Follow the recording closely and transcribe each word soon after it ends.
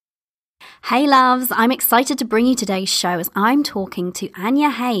Hey loves, I'm excited to bring you today's show as I'm talking to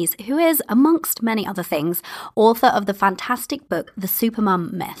Anya Hayes, who is, amongst many other things, author of the fantastic book, The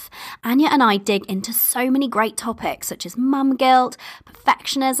Supermum Myth. Anya and I dig into so many great topics such as mum guilt,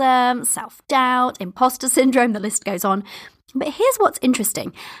 perfectionism, self-doubt, imposter syndrome, the list goes on. But here's what's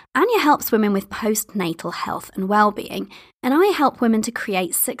interesting. Anya helps women with postnatal health and well-being, and I help women to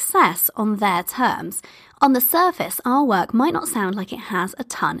create success on their terms. On the surface, our work might not sound like it has a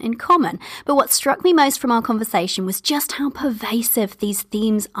ton in common, but what struck me most from our conversation was just how pervasive these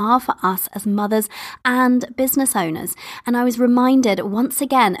themes are for us as mothers and business owners. And I was reminded once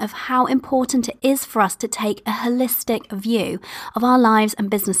again of how important it is for us to take a holistic view of our lives and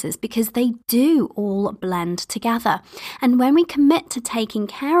businesses, because they do all blend together. And when we commit to taking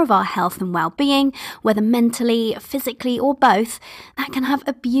care of our health and well-being, whether mentally, physically, or both, that can have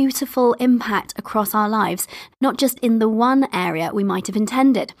a beautiful impact across our lives, not just in the one area we might have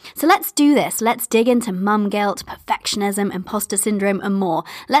intended. So let's do this. Let's dig into mum guilt, perfectionism, imposter syndrome, and more.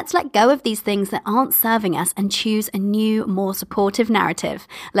 Let's let go of these things that aren't serving us and choose a new, more supportive narrative.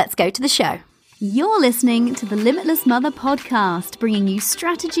 Let's go to the show. You're listening to the Limitless Mother podcast, bringing you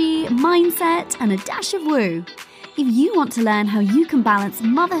strategy, mindset, and a dash of woo. If you want to learn how you can balance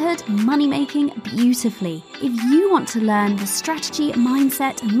motherhood and money-making beautifully, if you want to learn the strategy,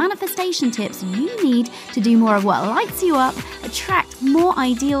 mindset, and manifestation tips you need to do more of what lights you up, attract more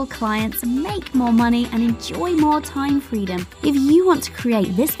ideal clients, make more money, and enjoy more time freedom, if you want to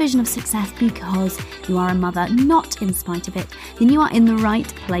create this vision of success because you are a mother, not in spite of it, then you are in the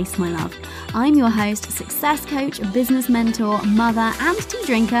right place, my love. I'm your host, success coach, business mentor, mother, and tea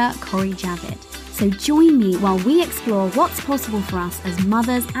drinker, Corey Javid. So join me while we explore what's possible for us as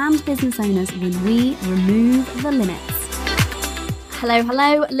mothers and business owners when we remove the limits.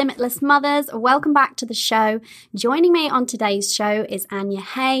 Hello, Limitless Mothers. Welcome back to the show. Joining me on today's show is Anya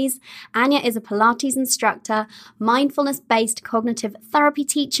Hayes. Anya is a Pilates instructor, mindfulness-based cognitive therapy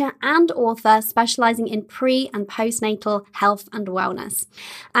teacher, and author specializing in pre- and postnatal health and wellness.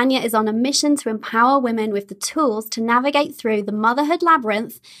 Anya is on a mission to empower women with the tools to navigate through the motherhood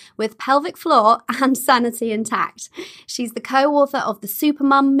labyrinth with pelvic floor and sanity intact. She's the co-author of the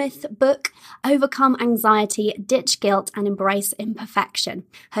Supermum Myth book, Overcome Anxiety, Ditch Guilt, and Embrace Imperfection.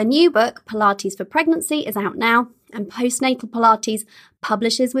 Her new book, Pilates for Pregnancy, is out now, and Postnatal Pilates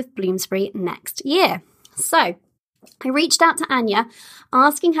publishes with Bloomsbury next year. So, I reached out to Anya,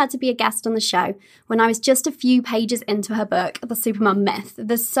 asking her to be a guest on the show when I was just a few pages into her book, The Supermum Myth.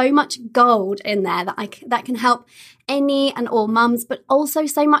 There's so much gold in there that can help any and all mums, but also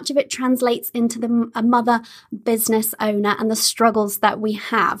so much of it translates into a mother business owner and the struggles that we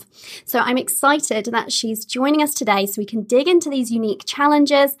have. So I'm excited that she's joining us today so we can dig into these unique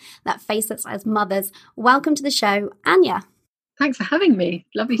challenges that face us as mothers. Welcome to the show, Anya. Thanks for having me.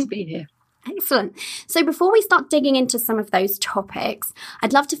 Lovely to be here. Excellent. So before we start digging into some of those topics,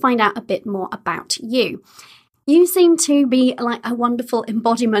 I'd love to find out a bit more about you. You seem to be like a wonderful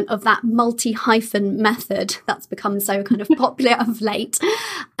embodiment of that multi-hyphen method that's become so kind of popular of late.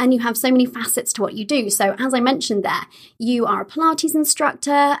 And you have so many facets to what you do. So as I mentioned there, you are a Pilates instructor,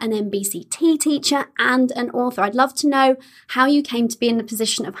 an MBCT teacher, and an author. I'd love to know how you came to be in the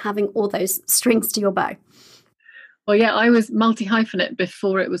position of having all those strings to your bow. Well, yeah, I was multi-hyphenate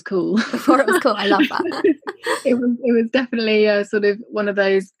before it was cool. Before it was cool. I love that. It was definitely sort of one of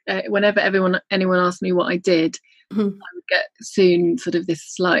those, whenever anyone asked me what I did, I would get soon sort of this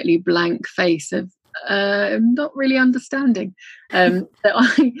slightly blank face of not really understanding. But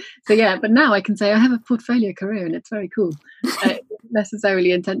now I can say I have a portfolio career and it's very cool. It's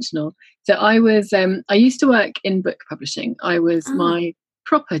necessarily intentional. So I used to work in book publishing. My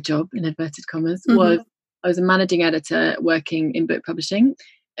proper job, in inverted commas, I was a managing editor working in book publishing,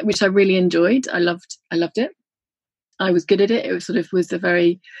 which I really enjoyed. I loved it. I was good at it.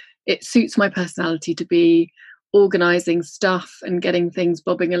 It suits my personality to be organising stuff and getting things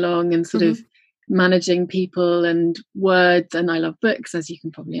bobbing along and sort of managing people and words. And I love books, as you can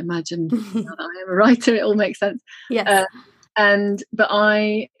probably imagine. Now that I am a writer, it all makes sense. Yes.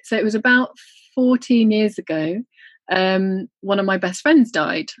 So it was about 14 years ago. One of my best friends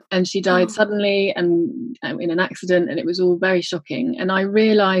died, and she died suddenly and in an accident, and it was all very shocking. And I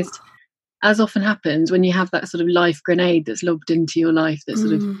realised, as often happens when you have that sort of life grenade that's lobbed into your life that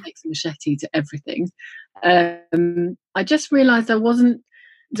sort of takes a machete to everything, I just realised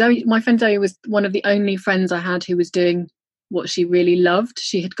my friend Zoe was one of the only friends I had who was doing what she really loved.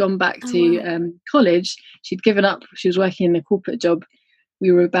 She had gone back to college. She'd given up. She was working in a corporate job.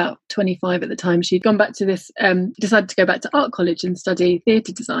 We were about 25 at the time. She'd gone back to decided to go back to art college and study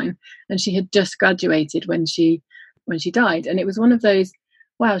theatre design. And she had just graduated when she died. And it was one of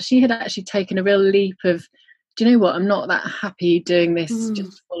wow, she had actually taken a real leap of, do you know what, I'm not that happy doing this,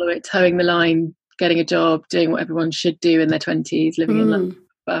 just follow it, towing the line, getting a job, doing what everyone should do in their 20s, living in London.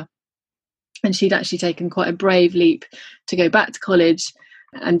 And she'd actually taken quite a brave leap to go back to college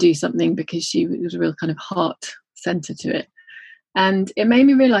and do something, because she was a real kind of heart centre to it. And it made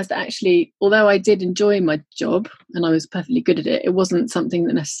me realise that actually, although I did enjoy my job and I was perfectly good at it, it wasn't something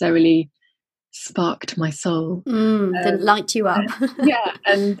that necessarily sparked my soul. Didn't light you up. Yeah,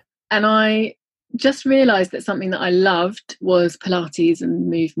 and I just realised that something that I loved was Pilates and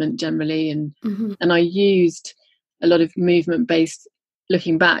movement generally, and I used a lot of movement-based,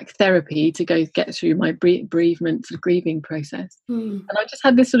 looking back, therapy to go get through my bereavement sort of grieving process. And I just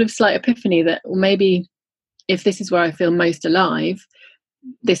had this sort of slight epiphany that, well, maybe if this is where I feel most alive,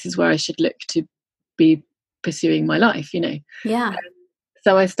 this is where I should look to be pursuing my life, you know. Yeah.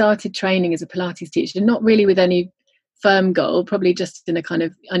 So I started training as a Pilates teacher, not really with any firm goal, probably just in a kind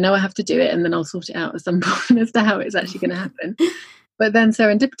of, I know I have to do it and then I'll sort it out at some point as to how it's actually going to happen. But then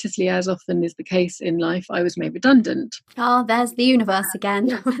serendipitously, as often is the case in life, I was made redundant. Oh, there's the universe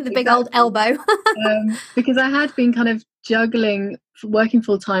again, with the big old elbow. Because I had been kind of juggling, working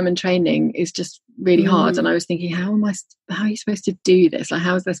full time and training is just really hard. And I was thinking, how are you supposed to do this? Like,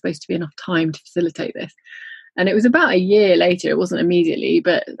 how is there supposed to be enough time to facilitate this? And it was about a year later, it wasn't immediately,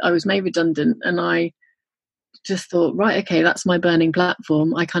 but I was made redundant, and I just thought, right, okay, that's my burning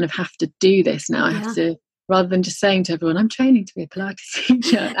platform. I kind of have to do this now. I have to, rather than just saying to everyone, I'm training to be a Pilates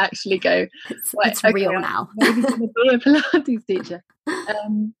teacher, actually go, it's okay, real now. I'm going to be a Pilates teacher.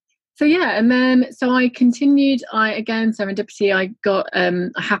 So yeah, and then so I continued. Again, serendipity.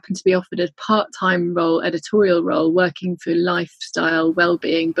 I happened to be offered a part-time role, editorial role, working for lifestyle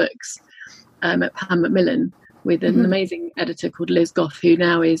wellbeing books at Pan Macmillan with an amazing editor called Liz Goff, who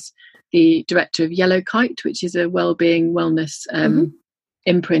now is the director of Yellow Kite, which is a wellbeing wellness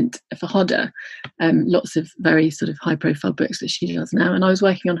imprint for Hodder. Lots of very sort of high-profile books that she does now, and I was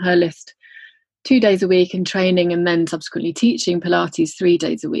working on her list 2 days a week and training, and then subsequently teaching Pilates 3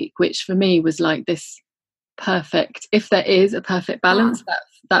 days a week, which for me was like this perfect, if there is a perfect balance,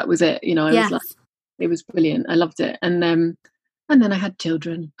 that was it. You know, I was like, it was brilliant. I loved it. And then I had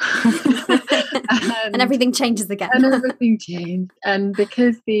children. and everything changes again. And everything changed. And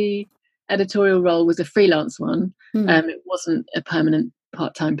because the editorial role was a freelance one, it wasn't a permanent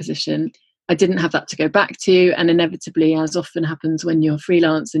part-time position, I didn't have that to go back to, and inevitably, as often happens when you're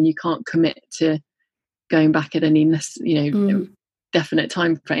freelance and you can't commit to going back at any definite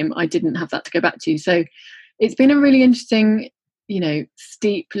time frame, I didn't have that to go back to. So it's been a really interesting,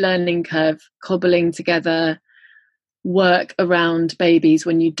 steep learning curve, cobbling together work around babies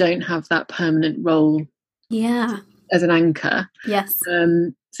when you don't have that permanent role as an anchor.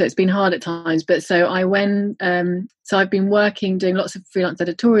 So it's been hard at times, but so I've been working, doing lots of freelance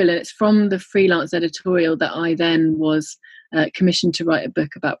editorial, and it's from the freelance editorial that I then was commissioned to write a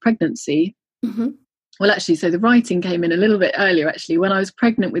book about pregnancy. Well, actually, so the writing came in a little bit earlier. Actually, when I was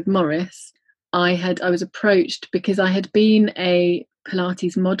pregnant with Morris, I was approached because I had been a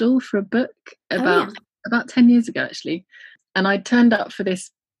Pilates model for a book about 10 years ago, actually, and I turned up for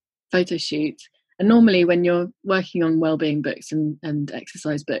this photo shoot. And normally when you're working on wellbeing books and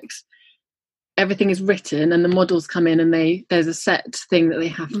exercise books, everything is written and the models come in and there's a set thing that they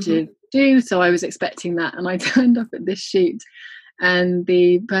have to do. So I was expecting that, and I turned up at this shoot, and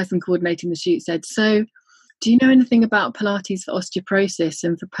the person coordinating the shoot said, so do you know anything about Pilates for osteoporosis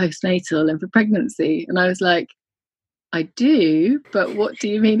and for postnatal and for pregnancy? And I was like, I do, but what do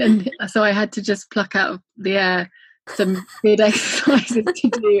you mean? And so I had to just pluck out of the air some good exercises to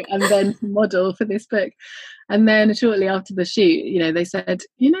do and then to model for this book. And then shortly after the shoot, they said,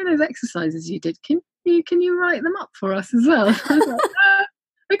 those exercises you did, can you write them up for us as well? I was like,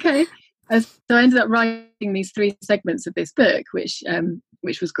 okay. So I ended up writing these 3 segments of this book, which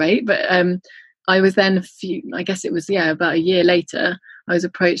was great. But I was then I guess it was about a year later, I was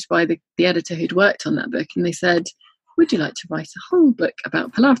approached by the editor who'd worked on that book, and they said, would you like to write a whole book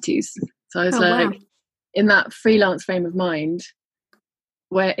about Pilates? So I was wow. In that freelance frame of mind,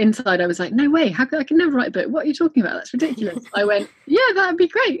 where inside I was like, no way, I can never write a book. What are you talking about? That's ridiculous. I went, yeah, that'd be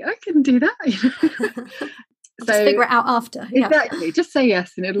great. I can do that. Just figure it out after. Exactly. Just say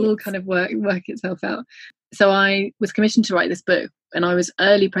yes and it'll all kind of work itself out. So I was commissioned to write this book, and I was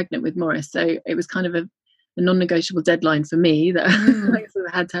early pregnant with Morris. So it was kind of a non-negotiable deadline for me that I sort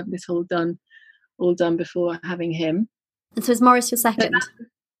of had to have this all done before having him. And so is Morris your second?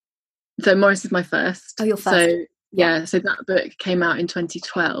 So Morris is my first. Oh, your first. So so that book came out in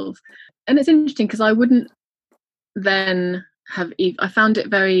 2012. And it's interesting because I wouldn't then have, I found it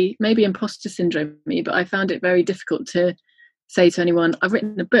very, maybe imposter syndrome-y, but I found it very difficult to say to anyone, I've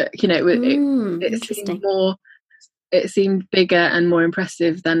written a book. You know, Interesting. it seemed bigger and more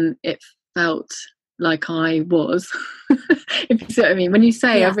impressive than it felt like I was. If you see what I mean. When you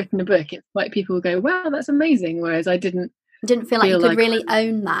say I've written a book, it's like people will go, wow, that's amazing. Whereas I didn't feel like you could really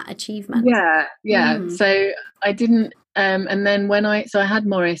own that achievement. Yeah. So I didn't, and then I had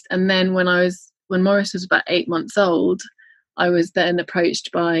Morris, and then when Morris was about 8 months old, I was then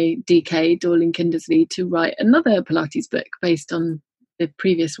approached by DK, Dorling Kindersley, to write another Pilates book based on the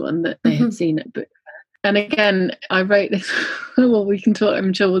previous one that they had seen at book. And again, I wrote this, well, we can talk,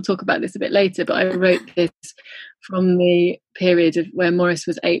 I'm sure we'll talk about this a bit later, but I wrote this from the period of where Morris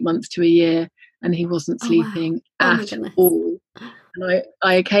was 8 months to a year and he wasn't sleeping at all. And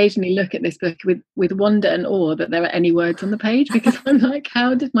I occasionally look at this book with wonder and awe that there are any words on the page, because I'm like,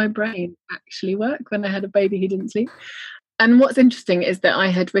 how did my brain actually work when I had a baby who didn't sleep? And what's interesting is that I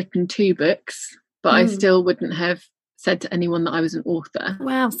had written 2 books, but I still wouldn't have said to anyone that I was an author.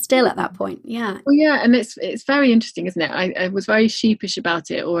 Wow, still at that point, yeah. Well, yeah, and it's very interesting, isn't it? I was very sheepish about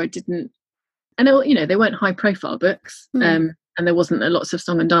it, or I didn't, and you know, they weren't high profile books, and there wasn't lots of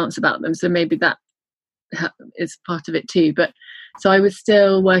song and dance about them, so maybe that is part of it too. But so I was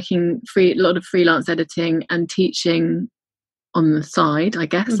still working a lot of freelance editing and teaching on the side, I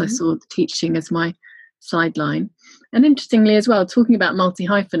guess. I saw the teaching as my sideline. And interestingly as well, talking about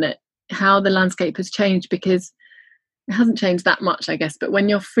multi-hyphenate, how the landscape has changed, because it hasn't changed that much, I guess, but when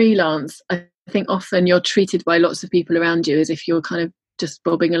you're freelance, I think often you're treated by lots of people around you as if you're kind of just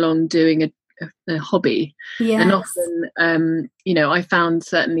bobbing along doing a hobby. Yes. And often, you know, I found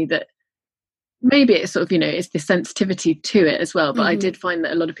certainly that maybe it's sort of, you know, it's the sensitivity to it as well, but I did find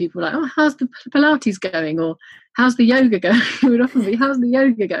that a lot of people were like, oh, how's the Pilates going? Or how's the yoga going? It would often be, how's the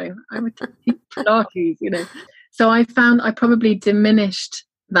yoga going? I would teach Pilates, you know. So I found I probably diminished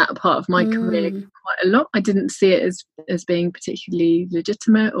that part of my career quite a lot. I didn't see it as being particularly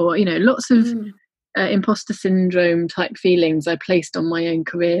legitimate, or, you know, lots of imposter syndrome type feelings I placed on my own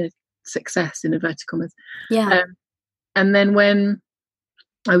career success, in inverted commas. Yeah. And then when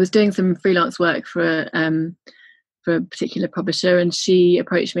I was doing some freelance work for a particular publisher, and she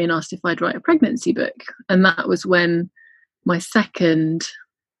approached me and asked if I'd write a pregnancy book. And that was when my second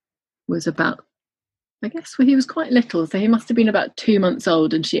was about, I guess, well, he was quite little, so he must have been about 2 months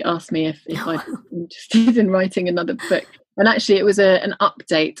old, and she asked me if I'd be interested in writing another book. And actually it was an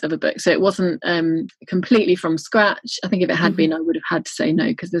update of a book, so it wasn't completely from scratch. I think if it had been, I would have had to say no,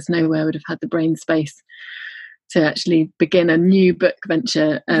 because there's no way I would have had the brain space to actually begin a new book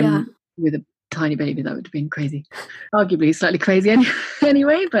venture with a tiny baby. That would have been crazy, arguably slightly crazy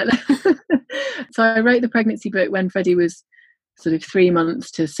anyway. But so I wrote the pregnancy book when Freddie was sort of 3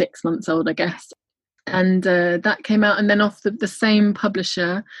 months to 6 months old, I guess. And that came out, and then off the same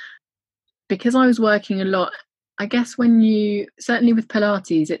publisher, because I was working a lot. I guess certainly with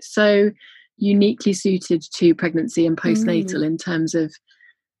Pilates, it's so uniquely suited to pregnancy and postnatal in terms of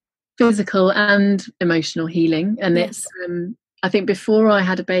physical and emotional healing. And it's I think before I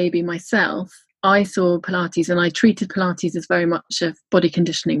had a baby myself, I saw Pilates, and I treated Pilates as very much a body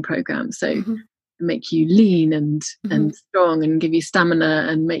conditioning program. So make you lean and strong and give you stamina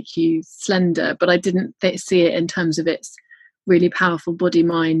and make you slender, but I didn't see it in terms of its really powerful body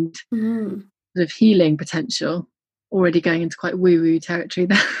mind sort of healing potential. Already going into quite woo-woo territory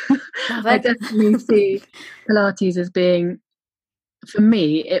there. I definitely see Pilates as being, for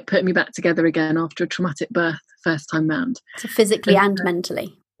me, it put me back together again after a traumatic birth first time round. So physically and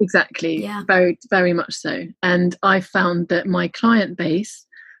mentally. Exactly. Yeah. Very, very much so. And I found that my client base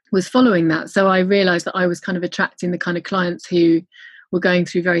was following that. So I realised that I was kind of attracting the kind of clients who were going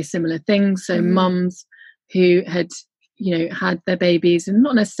through very similar things. So mums who had, you know, had their babies and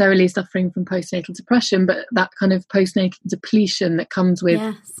not necessarily suffering from postnatal depression, but that kind of postnatal depletion that comes with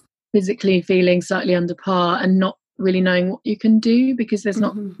physically feeling slightly under par and not really knowing what you can do, because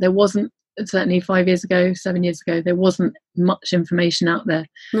there wasn't, certainly 5 years ago, 7 years ago, there wasn't much information out there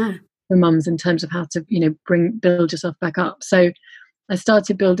for mums in terms of how to, you know, build yourself back up. So I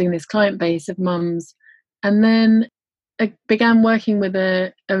started building this client base of mums, and then I began working with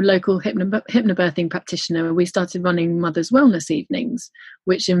a local hypnobirthing practitioner. We started running mothers' wellness evenings,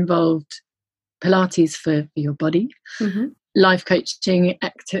 which involved Pilates for your body, life coaching,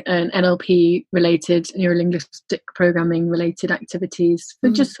 and NLP related, neuro-linguistic programming related activities for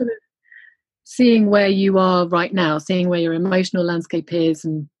just sort of seeing where you are right now, seeing where your emotional landscape is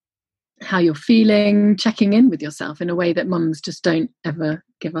and how you're feeling, checking in with yourself in a way that mums just don't ever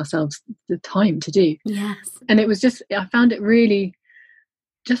give ourselves the time to do. Yes. And it was just, I found it really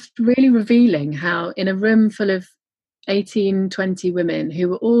revealing how in a room full of 18, 20 women who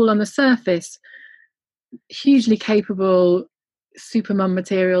were all on the surface hugely capable, supermum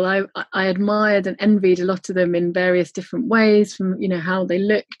material. I admired and envied a lot of them in various different ways, from how they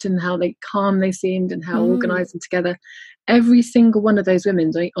looked and how calm they seemed and how organized and together. Every single one of those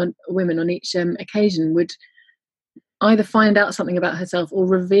women on each occasion would either find out something about herself or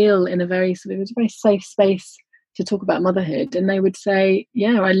reveal in a very safe space to talk about motherhood. And they would say,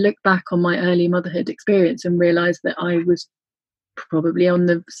 yeah, I look back on my early motherhood experience and realized that I was probably on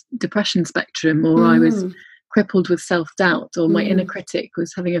the depression spectrum, or I was crippled with self-doubt, or my inner critic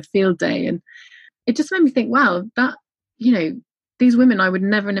was having a field day. And it just made me think, wow, that, these women I would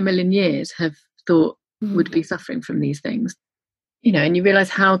never in a million years have thought would be suffering from these things. And you realize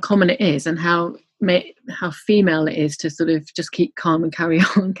how common it is, and how female it is to sort of just keep calm and carry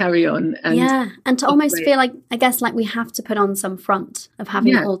on. And to almost feel like, I guess, like we have to put on some front of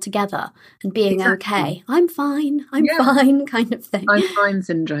having it all together and being okay. I'm fine kind of thing. I'm fine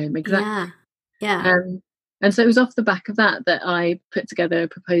syndrome, exactly. And so it was off the back of that I put together a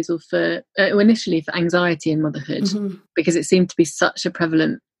proposal for initially for anxiety in motherhood, because it seemed to be such a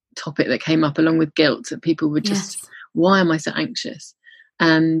prevalent topic that came up, along with guilt, that people would just, why am I so anxious?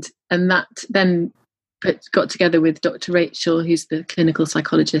 And that then got together with Dr. Rachel, who's the clinical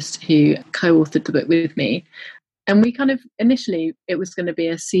psychologist who co-authored the book with me. And we kind of, initially, it was going to be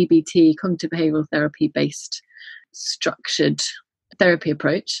a CBT, cognitive behavioural therapy based structured therapy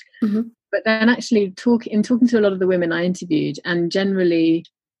approach. But then actually talking to a lot of the women I interviewed, and generally,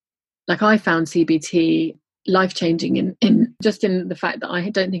 like, I found CBT life-changing in the fact that I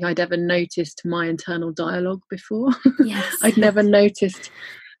don't think I'd ever noticed my internal dialogue before. I'd never noticed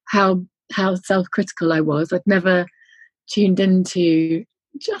how self-critical I was. I'd never tuned into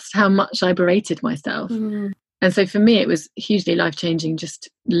just how much I berated myself. And so for me, it was hugely life-changing just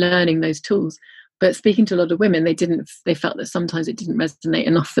learning those tools. But speaking to a lot of women, they felt that sometimes it didn't resonate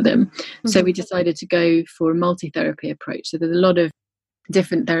enough for them. So we decided to go for a multi-therapy approach. So there's a lot of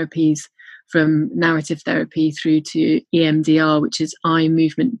different therapies, from narrative therapy through to EMDR, which is eye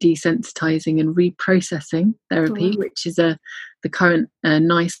movement desensitizing and reprocessing therapy, which is the current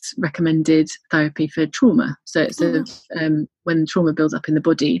NICE recommended therapy for trauma. So it's when trauma builds up in the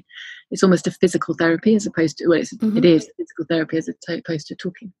body, it's almost a physical therapy as opposed to, it is physical therapy as opposed to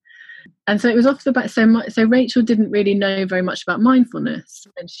talking. And so it was off the bat. So Rachel didn't really know very much about mindfulness,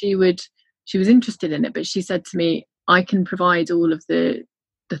 and she was interested in it, but she said to me, I can provide all of the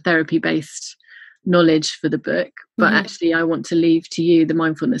therapy-based knowledge for the book, but actually I want to leave to you the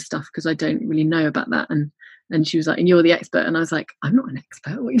mindfulness stuff, because I don't really know about that. And she was like, and you're the expert. And I was like, I'm not an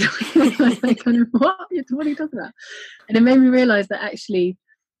expert. What are you talking about? What are you talking about? And it made me realize that actually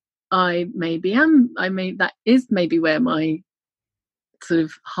that is maybe where my sort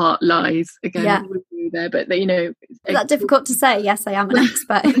of heart lies again. With you there, but is that difficult to say? Yes, I am an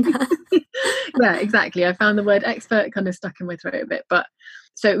expert in that. Yeah, exactly. I found the word expert kind of stuck in my throat a bit, but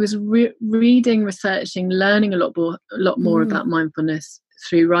so it was reading, researching, learning a lot more about mindfulness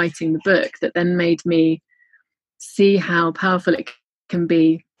through writing the book, that then made me see how powerful it can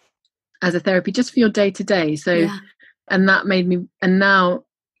be as a therapy just for your day to day. So and that made me, and now,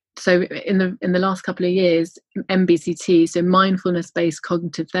 so in the last couple of years, MBCT, so mindfulness based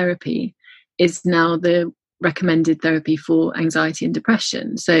cognitive therapy, is now the recommended therapy for anxiety and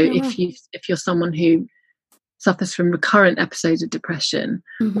depression. So if you're someone who suffers from recurrent episodes of depression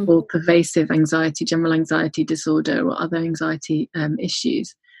or pervasive anxiety, general anxiety disorder, or other anxiety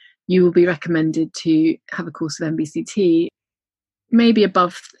issues, you will be recommended to have a course of MBCT, maybe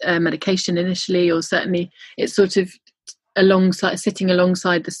above medication initially, or certainly it's sort of sitting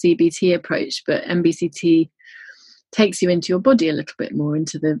alongside the CBT approach, but MBCT takes you into your body a little bit more,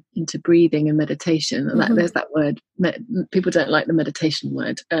 into breathing and meditation. And there's that word. People don't like the meditation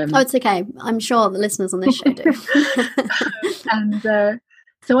word. It's okay. I'm sure the listeners on this show do. And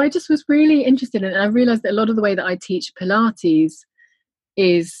so I just was really interested in it. And I realised that a lot of the way that I teach Pilates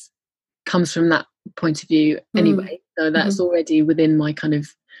comes from that point of view anyway. So that's already within my kind of,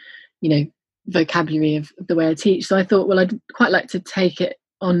 vocabulary of the way I teach. So I thought, well, I'd quite like to take it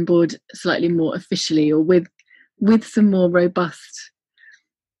on board slightly more officially, or with some more robust,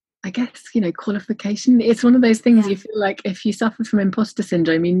 I guess, qualification. It's one of those things you feel like if you suffer from imposter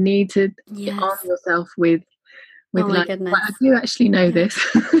syndrome, you need to arm yourself with oh my goodness. Well, I do actually know this.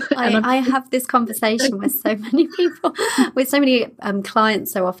 I have this conversation with so many people, with so many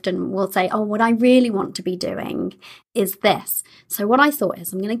clients. So often will say, oh, what I really want to be doing is this. So what I thought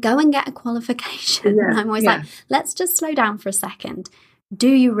is I'm going to go and get a qualification. And I'm always like, let's just slow down for a second. do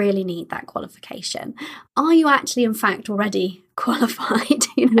you really need that qualification? Are you actually, in fact, already qualified?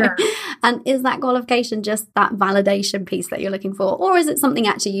 Yeah. And is that qualification just that validation piece that you're looking for? Or is it something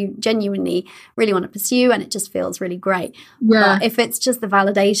actually you genuinely really want to pursue and it just feels really great? Yeah. But if it's just the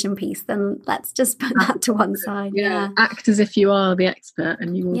validation piece, then let's just put that to one side. Yeah. Act as if you are the expert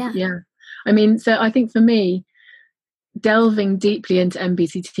and you will. Yeah. I mean, so I think for me, delving deeply into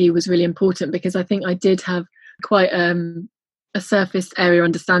MBCT was really important, because I think I did have quite a surface area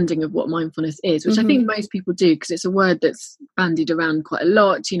understanding of what mindfulness is, which I think most people do, because it's a word that's bandied around quite a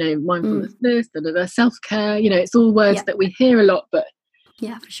lot, mindfulness, self-care, it's all words that we hear a lot, but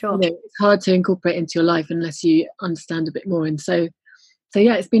for sure, it's hard to incorporate into your life unless you understand a bit more. And so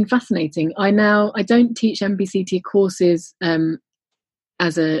it's been fascinating. I don't teach MBCT courses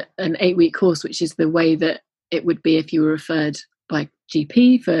as an 8-week course, which is the way that it would be if you were referred by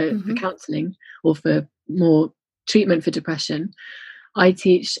GP for counselling or for more treatment for depression. I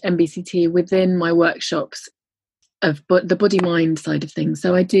teach MBCT within my workshops of the body-mind side of things.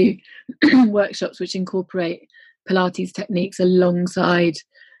 So I do workshops which incorporate Pilates techniques alongside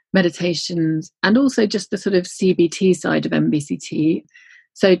meditations, and also just the sort of CBT side of MBCT.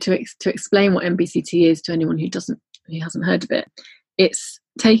 So to explain what MBCT is to anyone who hasn't heard of it, it's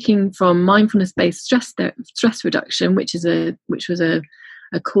taking from mindfulness-based stress reduction, which was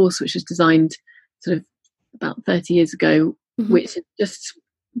a course which was designed sort of about 30 years ago, which has just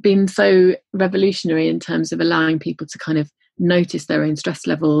been so revolutionary in terms of allowing people to kind of notice their own stress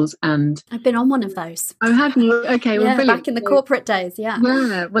levels. And I've been on one of those. Oh, have you? Okay, well, brilliant. Back in the corporate days.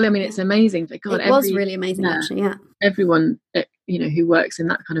 Well, I mean, it's amazing. But God, it was really amazing, actually. Everyone who works in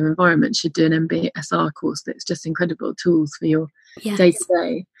that kind of environment should do an MBSR course. That's just incredible tools for your day to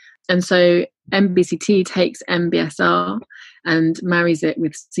day. And so MBCT takes MBSR and marries it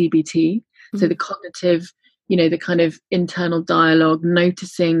with CBT. So the cognitive, the kind of internal dialogue,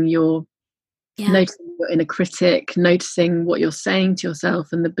 noticing your inner critic, noticing what you're saying to yourself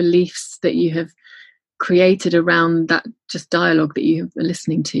and the beliefs that you have created around that just dialogue that you are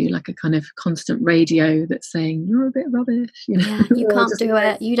listening to, like a kind of constant radio that's saying you're a bit rubbish, you can't do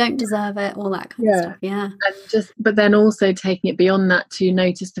it, you don't deserve it, all that kind of stuff. And but then also taking it beyond that to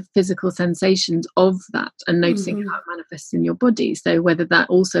notice the physical sensations of that and noticing how it manifests in your body. So whether that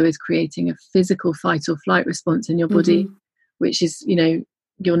also is creating a physical fight or flight response in your body, which is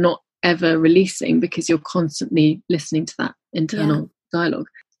you're not ever releasing because you're constantly listening to that internal dialogue.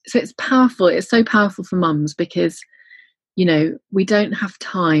 So it's powerful. It's so powerful for mums because, we don't have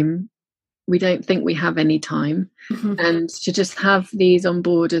time. We don't think we have any time. And to just have these on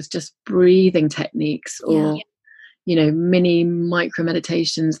board as just breathing techniques or, mini micro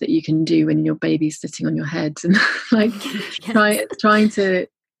meditations that you can do when your baby's sitting on your head. And like I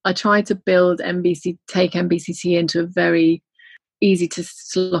try to build take MBCT into a very easy to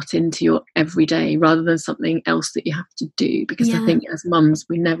slot into your everyday rather than something else that you have to do, because I think as mums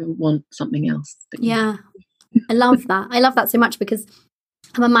we never want something else. I love that so much, because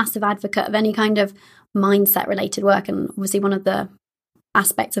I'm a massive advocate of any kind of mindset related work, and obviously one of the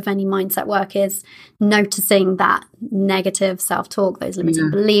aspects of any mindset work is noticing that negative self-talk, those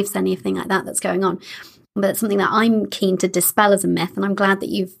limiting beliefs, anything like that that's going on. But it's something that I'm keen to dispel as a myth, and I'm glad that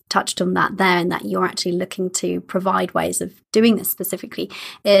you've touched on that there, and that you're actually looking to provide ways of doing this specifically,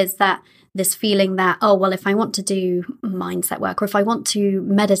 is that this feeling that, oh, well, if I want to do mindset work, or if I want to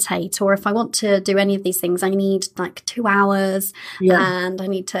meditate, or if I want to do any of these things, I need like 2 hours, and I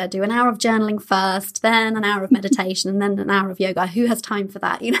need to do an hour of journaling first, then an hour of meditation, and then an hour of yoga. Who has time for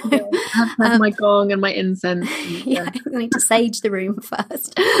that? I have my gong and my incense. I need to sage the room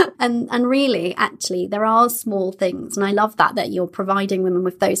first. And really, actually, there are small things, and I love that you're providing women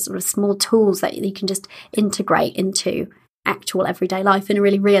with those sort of small tools that you can just integrate into actual everyday life in a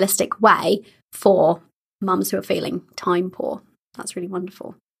really realistic way for mums who are feeling time poor. That's really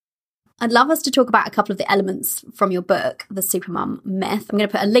wonderful. I'd love us to talk about a couple of the elements from your book, The Supermum Myth. I'm going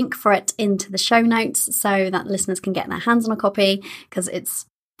to put a link for it into the show notes so that listeners can get their hands on a copy, because it's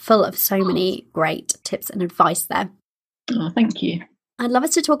full of so many great tips and advice there. Oh, thank you. I'd love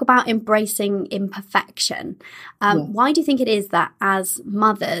us to talk about embracing imperfection. Why do you think it is that as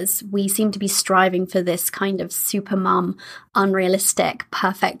mothers, we seem to be striving for this kind of super mum, unrealistic,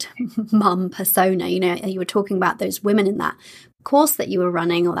 perfect mum persona? You were talking about those women in that course that you were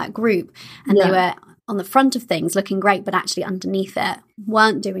running, or that group, and they were on the front of things looking great, but actually underneath it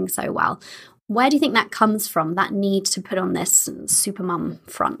weren't doing so well. Where do you think that comes from, that need to put on this super mum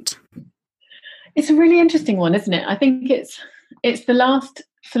front? It's a really interesting one, isn't it? I think it's the last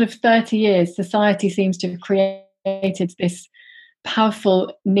sort of 30 years, society seems to have created this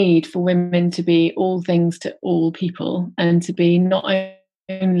powerful need for women to be all things to all people, and to be not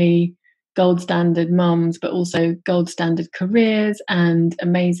only gold standard mums, but also gold standard careers and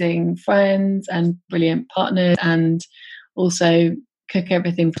amazing friends and brilliant partners, and also cook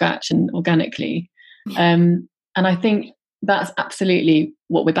everything from scratch and organically. And I think that's absolutely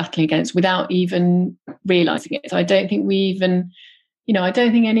what we're battling against without even realizing it. So I don't think we even, I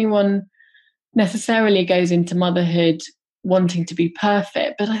don't think anyone necessarily goes into motherhood wanting to be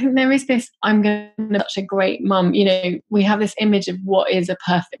perfect, but I think there is this, I'm going to be such a great mum. We have this image of what is a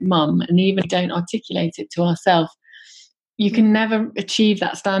perfect mum, and even if we don't articulate it to ourselves, you can never achieve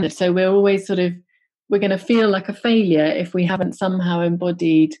that standard. So we're always we're going to feel like a failure if we haven't somehow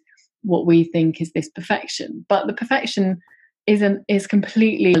embodied what we think is this perfection. But the perfection is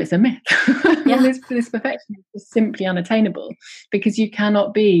completely, it's a myth. Yeah. this perfection is simply unattainable, because you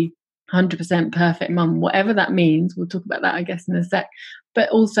cannot be 100% perfect mum, whatever that means. We'll talk about that, I guess, in a sec. But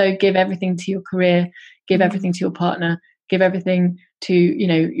also give everything to your career, give everything to your partner, give everything to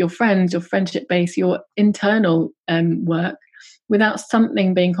your friends, your friendship base, your internal work, without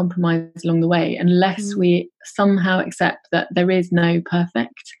something being compromised along the way, unless we somehow accept that there is no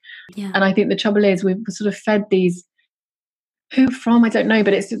perfect. And I think the trouble is we've sort of fed these, who from, I don't know,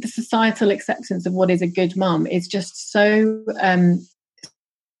 but it's the societal acceptance of what is a good mum is just so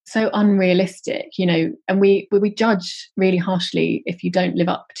unrealistic, and we judge really harshly if you don't live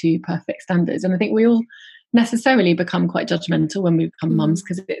up to perfect standards. And I think we all necessarily become quite judgmental when we become mums,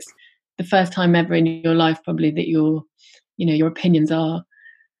 because it's the first time ever in your life probably that your opinions are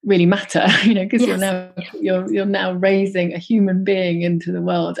really matter, because you're now raising a human being into the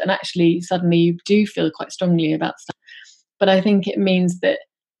world, and actually suddenly you do feel quite strongly about stuff. But I think it means that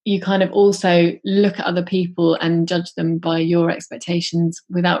you kind of also look at other people and judge them by your expectations,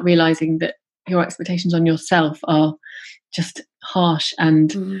 without realizing that your expectations on yourself are just harsh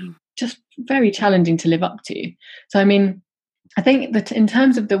and just very challenging to live up to. So, I mean, I think that in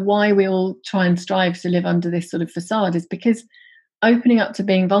terms of the why we all try and strive to live under this sort of facade is because opening up to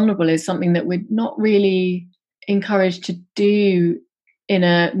being vulnerable is something that we're not really encouraged to do in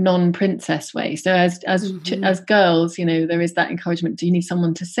a non-princess way. So as girls, there is that encouragement. Do you need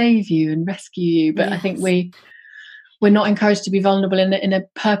someone to save you and rescue you? But I think we're not encouraged to be vulnerable in a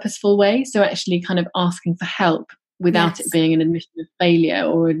purposeful way. So actually kind of asking for help without it being an admission of failure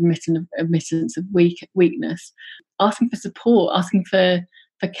or admittance of weakness. Asking for support, asking for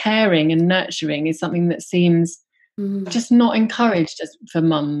caring and nurturing is something that seems just not encouraged for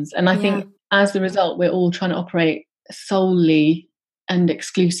mums. And I think as a result, we're all trying to operate solely and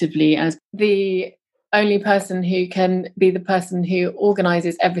exclusively as the only person who can be the person who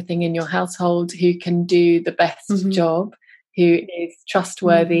organises everything in your household, who can do the best job, who is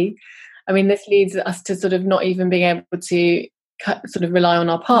trustworthy. I mean, this leads us to sort of not even being able to sort of rely on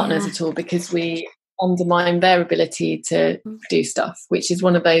our partners at all, because we undermine their ability to do stuff, which is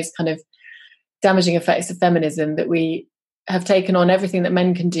one of those kind of damaging effects of feminism, that we have taken on everything that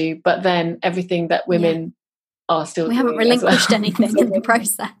men can do, but then everything that women are still doing. We haven't relinquished anything in the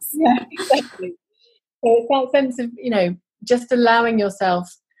process. Yeah, exactly. So it's that sense of, just allowing yourself,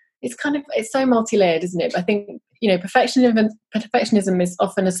 it's so multi-layered, isn't it? But I think, perfectionism is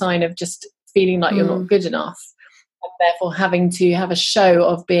often a sign of just feeling like you're not good enough, and therefore having to have a show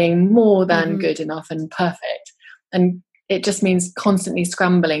of being more than good enough and perfect. And it just means constantly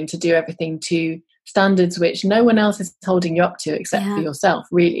scrambling to do everything to standards which no one else is holding you up to except for yourself,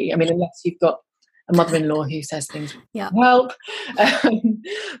 really. I mean, unless you've got a mother-in-law who says things help.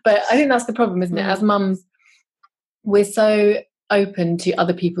 But I think that's the problem, isn't it? As mums, we're so open to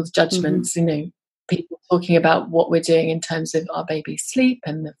other people's judgments, people talking about what we're doing in terms of our baby's sleep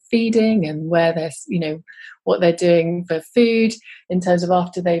and the feeding, and where they're, what they're doing for food in terms of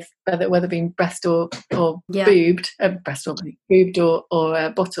after they've, whether being breast or boobed,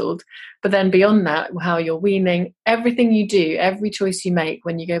 or bottled. But then beyond that, how you're weaning, everything you do, every choice you make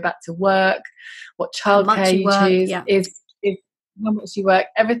when you go back to work, what childcare you choose, is how much you work.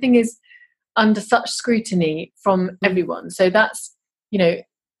 Everything is under such scrutiny from everyone. So that's,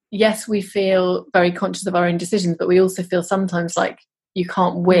 yes, we feel very conscious of our own decisions, but we also feel sometimes like you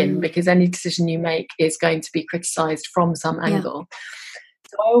can't win because any decision you make is going to be criticised from some angle.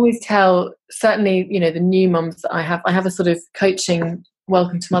 So I always tell, certainly, the new mums that I have a sort of coaching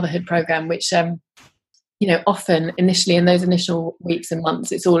Welcome to Motherhood program, which, often initially in those initial weeks and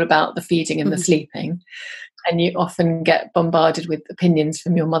months, it's all about the feeding and the sleeping. And you often get bombarded with opinions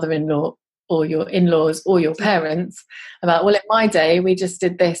from your mother-in-law or your in-laws or your parents about, well, in my day we just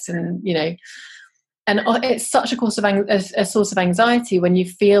did this, and and it's such a source of anxiety when you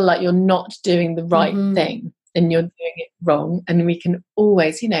feel like you're not doing the right thing and you're doing it wrong. And we can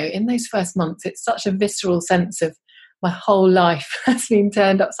always, in those first months, it's such a visceral sense of my whole life has been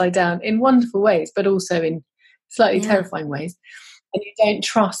turned upside down in wonderful ways, but also in slightly terrifying ways. And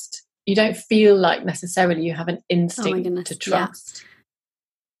you don't feel like necessarily you have an instinct to trust.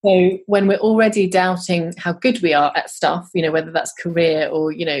 So when we're already doubting how good we are at stuff, whether that's career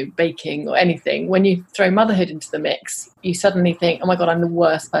or, baking or anything, when you throw motherhood into the mix, you suddenly think, oh my God, I'm the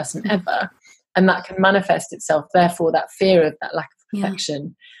worst person ever. And that can manifest itself. Therefore, that fear of that lack of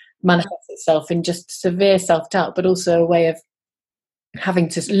perfection manifests itself in just severe self-doubt, but also a way of having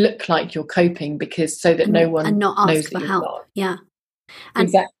to look like you're coping so that no one knows that you're not. Yeah.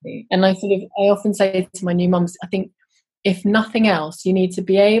 Exactly. And I often say to my new mums, I think, if nothing else, you need to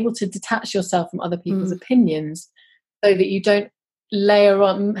be able to detach yourself from other people's opinions so that you don't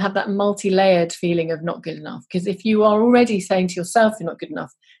have that multi-layered feeling of not good enough. Because if you are already saying to yourself you're not good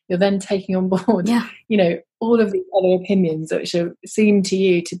enough, you're then taking on board, all of these other opinions which seem to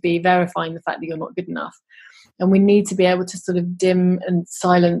you to be verifying the fact that you're not good enough. And we need to be able to sort of dim and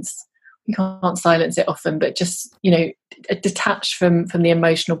silence. You can't silence it often, but just, detach from the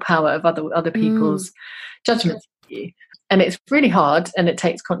emotional power of other people's judgments of you. And it's really hard and it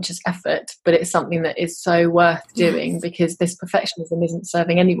takes conscious effort, but it's something that is so worth doing because this perfectionism isn't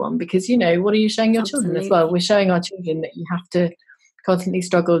serving anyone. Because, what are you showing your children as well? We're showing our children that you have to constantly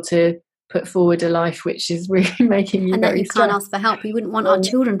struggle to put forward a life which is really making you and very that you stressed. Can't ask for help. We wouldn't want our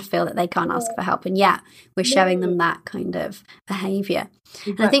children to feel that they can't ask for help. And we're showing them that kind of behaviour.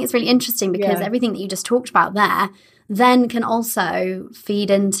 Exactly. And I think it's really interesting because everything that you just talked about there then can also feed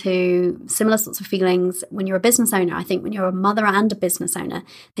into similar sorts of feelings when you're a business owner. I think when you're a mother and a business owner,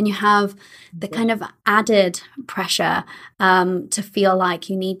 then you have the kind of added pressure to feel like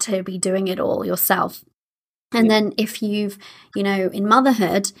you need to be doing it all yourself. And then if you've, in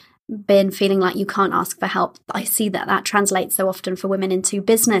motherhood, been feeling like you can't ask for help, I see that translates so often for women into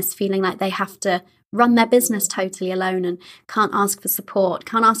business, feeling like they have to run their business totally alone and can't ask for support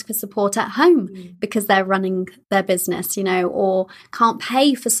at home because they're running their business, or can't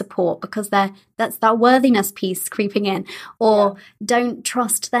pay for support because that's that worthiness piece creeping in, or don't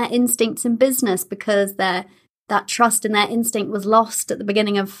trust their instincts in business because that trust in their instinct was lost at the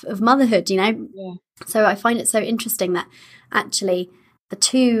beginning of motherhood, So I find it so interesting that actually the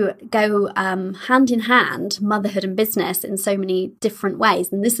two go hand in hand, motherhood and business, in so many different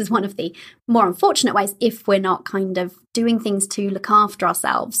ways. And this is one of the more unfortunate ways if we're not kind of doing things to look after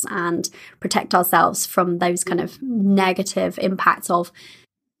ourselves and protect ourselves from those kind of negative impacts of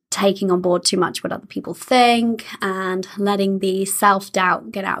taking on board too much what other people think and letting the self-doubt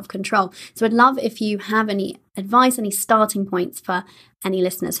get out of control. So I'd love if you have any advice, any starting points for any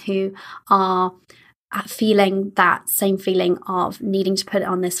listeners who are feeling that same feeling of needing to put it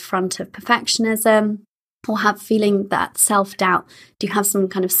on this front of perfectionism or have feeling that self-doubt. Do you have some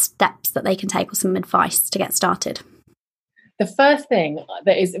kind of steps that they can take or some advice to get started? The first thing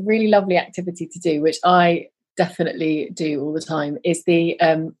that is a really lovely activity to do, which I definitely do all the time, is the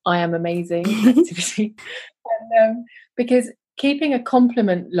I am amazing activity. And, because keeping a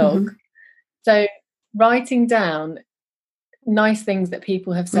compliment log, so writing down nice things that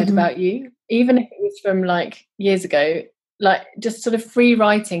people have said about you, even if it was from like years ago, like just sort of free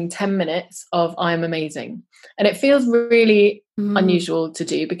writing 10 minutes of I am amazing. And it feels really unusual to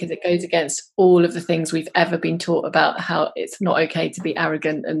do because it goes against all of the things we've ever been taught about how it's not okay to be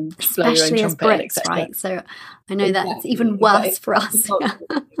arrogant and blow your own trumpet, Brits, right? So I know that's even worse for us.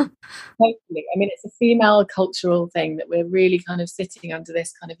 Totally. I mean, it's a female cultural thing that we're really kind of sitting under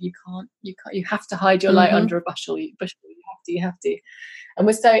this kind of you have to hide your light under a bushel. You have to. And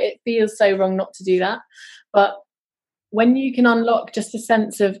it feels so wrong not to do that. But when you can unlock just a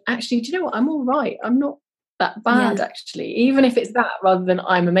sense of, actually, do you know what? I'm all right. I'm not that bad, actually. Even if it's that rather than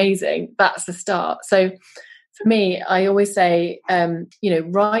I'm amazing, that's the start. So for me, I always say,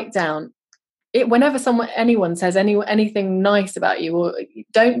 write down it whenever anyone says anything nice about you, or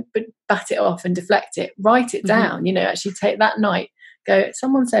don't bat it off and deflect it. Write it down. Actually take that night. Go,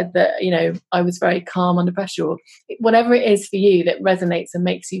 someone said that, I was very calm under pressure, or whatever it is for you that resonates and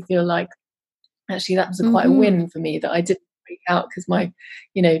makes you feel like, actually, that was quite a win for me, that I didn't freak out because my,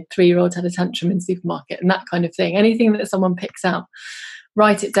 3-year-old had a tantrum in the supermarket and that kind of thing. Anything that someone picks out,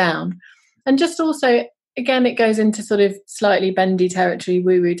 write it down. And just also, again, it goes into sort of slightly bendy territory,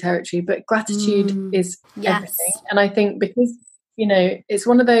 woo-woo territory, but gratitude is everything. And I think because, it's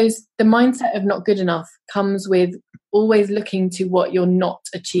one of those, the mindset of not good enough comes with always looking to what you're not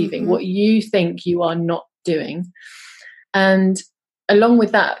achieving, what you think you are not doing. And along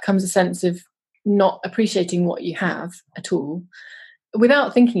with that comes a sense of not appreciating what you have at all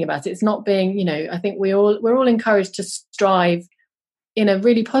without thinking about it. It's not being, I think we're all encouraged to strive in a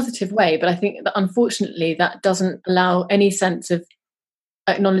really positive way, but I think that unfortunately that doesn't allow any sense of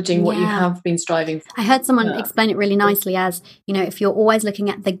acknowledging what you have been striving for. I heard someone explain it really nicely as, if you're always looking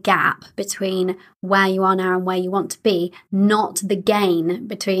at the gap between where you are now and where you want to be, not the gain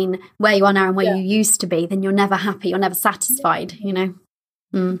between where you are now and where you used to be, then you're never happy, you're never satisfied,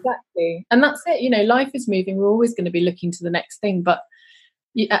 Exactly. And that's it. Life is moving. We're always going to be looking to the next thing, but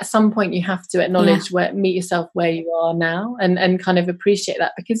at some point you have to acknowledge meet yourself where you are now and kind of appreciate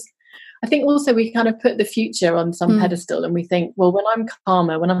that, because I think also we kind of put the future on some pedestal, and we think, well, when I'm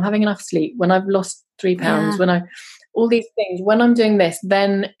calmer, when I'm having enough sleep, when I've lost 3 pounds, when all these things, when I'm doing this,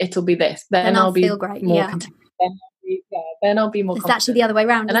 then it'll be this, then I'll be feel great. more content, then I'll be more it's confident. Actually the other way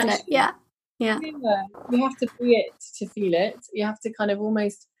around, isn't it? Yeah. You have to be it to feel it. You have to kind of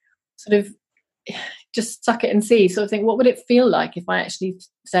almost sort of just suck it and see, sort of think, what would it feel like if I actually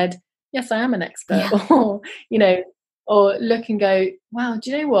said, yes, I am an expert, or look and go, wow,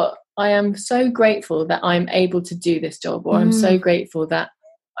 do you know what? I am so grateful that I'm able to do this job, or I'm so grateful that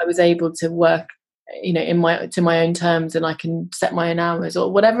I was able to work, to my own terms, and I can set my own hours,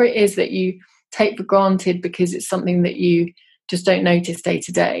 or whatever it is that you take for granted because it's something that you just don't notice day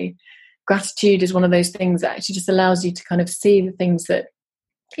to day. Gratitude is one of those things that actually just allows you to kind of see the things that,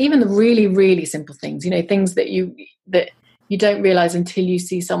 even the really, really simple things, things that you don't realize until you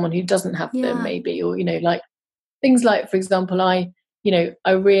see someone who doesn't have them, maybe, or like things like, for example, I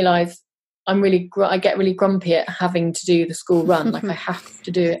realize I get really grumpy at having to do the school run. Like I have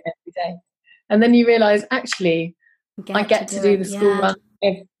to do it every day. And then you realize, actually, I get to do the school run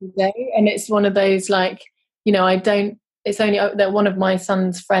every day. And it's one of those, like, it's only that one of my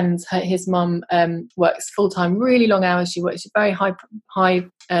son's friends, his mum works full-time, really long hours. She works a very high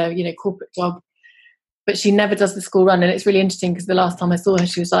corporate job, but she never does the school run. And it's really interesting because the last time I saw her,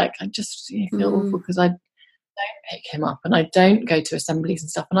 she was like, I just feel awful because I don't pick him up and I don't go to assemblies and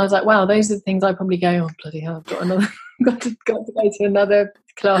stuff. And I was like, wow, those are the things I probably go, oh bloody hell, I've got another got to go to another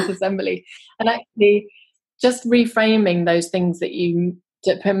class assembly. And actually just reframing those things that you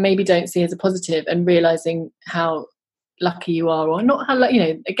maybe don't see as a positive, and realizing how lucky you are, or not, how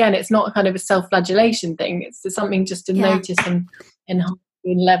again, it's not kind of a self-flagellation thing, it's something just to notice and enhance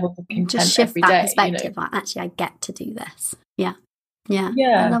your level of content just shift every that day, perspective, like, actually I get to do this.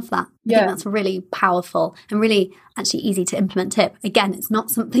 I love that. I think that's a really powerful and really actually easy to implement tip. Again, it's not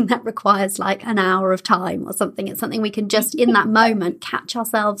something that requires like an hour of time or something. It's something we can just in that moment catch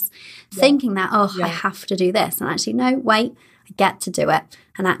ourselves thinking that, I have to do this, and actually no, wait, I get to do it,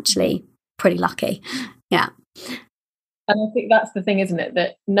 and actually pretty lucky. And I think that's the thing, isn't it?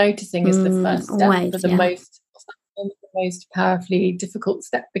 That noticing is the first step, always, but the most powerfully difficult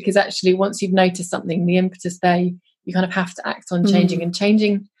step, because actually once you've noticed something, the impetus there, you kind of have to act on changing, and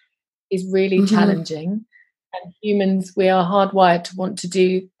changing is really challenging. And humans, we are hardwired to want to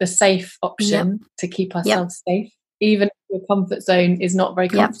do the safe option to keep ourselves safe. Even if your comfort zone is not very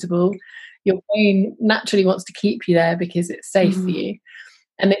comfortable, your brain naturally wants to keep you there because it's safe for you.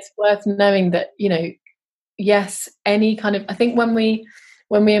 And it's worth knowing that, yes, any kind of, I think when we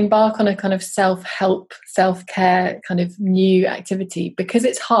embark on a kind of self-help, self-care kind of new activity, because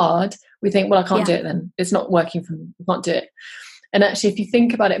it's hard, we think, well, I can't do it then. It's not working for me. I can't do it. And actually, if you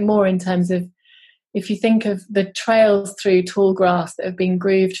think about it more in terms of, if you think of the trails through tall grass that have been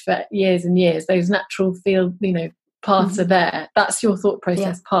grooved for years and years, those natural field, paths are there. That's your thought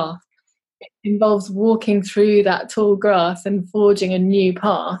process path. It involves walking through that tall grass and forging a new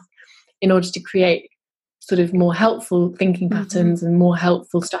path in order to create sort of more helpful thinking patterns and more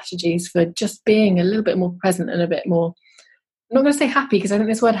helpful strategies for just being a little bit more present and a bit more, I'm not going to say happy, because I think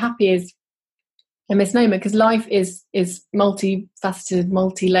this word happy is a misnomer, because life is multifaceted,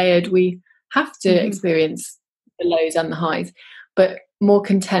 multi-layered. We have to experience the lows and the highs, but more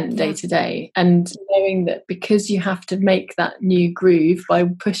content day to day, and knowing that because you have to make that new groove by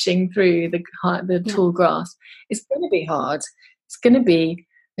pushing through the tall grass, it's going to be hard. It's going to be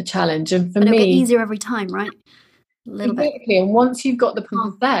a challenge, and but it'll get easier every time, right? A little bit. And once you've got the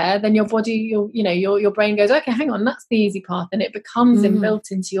path there, then your body, your brain goes, okay, hang on, that's the easy path, and it becomes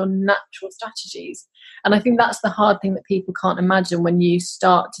inbuilt into your natural strategies. And I think that's the hard thing that people can't imagine when you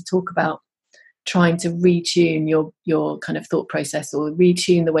start to talk about trying to retune your kind of thought process, or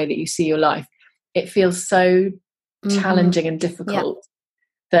retune the way that you see your life. It feels so challenging and difficult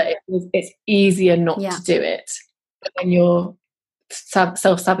that it's easier not to do it, but then you're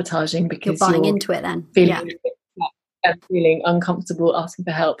self-sabotaging because you're buying into it, then feeling uncomfortable asking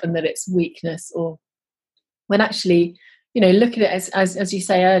for help, and that it's weakness, or when actually look at it as you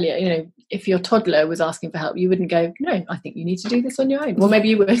say earlier, if your toddler was asking for help, you wouldn't go, no, I think you need to do this on your own. Well, maybe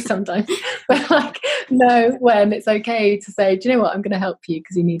you would sometimes, but like, no, when it's okay to say, do you know what, I'm going to help you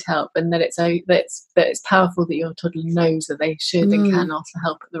because you need help. And that it's powerful that your toddler knows that they should and can ask for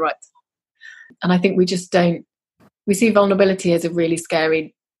help at the right time. And I think we see vulnerability as a really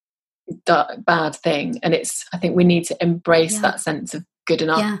scary, bad thing. And I think we need to embrace that sense of good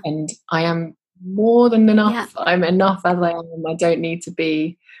enough. And I am more than enough. I'm enough as I am. I don't need to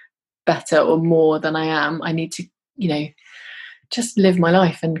be better or more than I am. I need to, just live my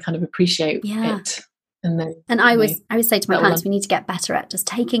life and kind of appreciate it. And I always say to my clients, we need to get better at just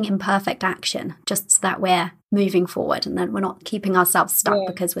taking imperfect action, just so that we're moving forward, and then we're not keeping ourselves stuck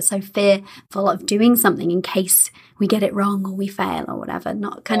because we're so fearful of doing something in case we get it wrong or we fail or whatever,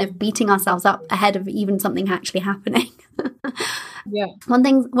 not kind of beating ourselves up ahead of even something actually happening.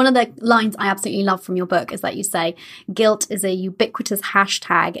 One of the lines I absolutely love from your book is that you say guilt is a ubiquitous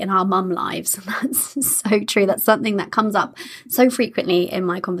hashtag in our mum lives. And that's so true. That's something that comes up so frequently in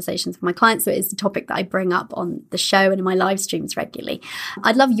my conversations with my clients. So it's a topic that I bring up on the show and in my live streams regularly.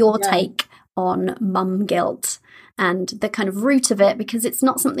 I'd love your take on mum guilt and the kind of root of it, because it's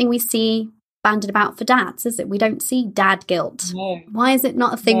not something we see banded about for dads, is it? We don't see dad guilt. No. Why is it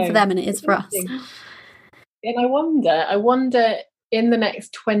not a thing for them and it is for us? And I wonder in the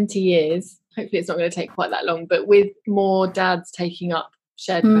next 20 years, hopefully it's not going to take quite that long, but with more dads taking up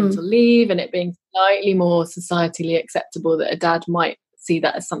shared parental leave and it being slightly more societally acceptable that a dad might see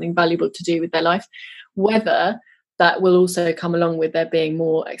that as something valuable to do with their life, whether that will also come along with there being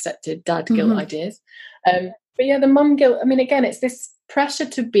more accepted dad guilt ideas. But the mum guilt, I mean, again, it's this pressure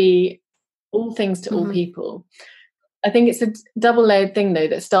to be all things to all people. I think it's a double-layered thing, though,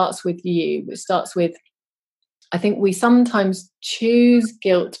 that starts with you. It starts with, I think we sometimes choose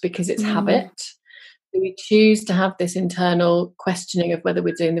guilt because it's habit. We choose to have this internal questioning of whether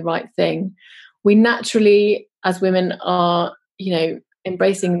we're doing the right thing. We naturally, as women, are,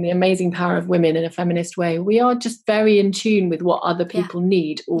 embracing the amazing power of women in a feminist way. We are just very in tune with what other people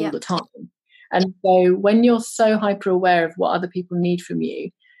need all the time. And so when you're so hyper aware of what other people need from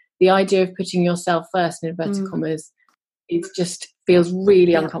you, the idea of putting yourself first, in inverted commas, it just feels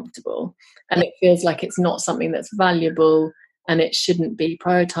really uncomfortable. And it feels like it's not something that's valuable and it shouldn't be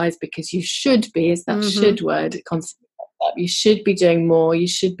prioritized, because you should be, is that should word constantly up. You should be doing more, you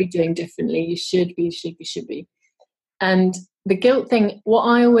should be doing differently, you should be. And the guilt thing, what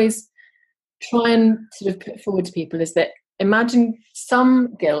I always try and sort of put forward to people is that imagine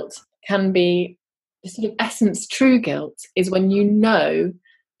some guilt can be the sort of essence. True guilt is when you know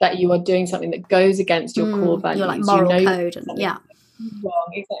that you are doing something that goes against your core values. Your like moral code.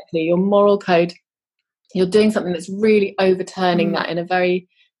 Wrong, exactly. Your moral code. You're doing something that's really overturning that in a very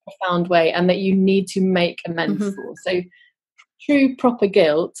profound way, and that you need to make amends for. So true, proper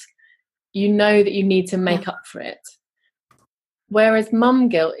guilt, you know that you need to make up for it. Whereas mum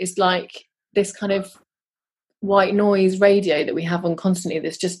guilt is like this kind of white noise radio that we have on constantly,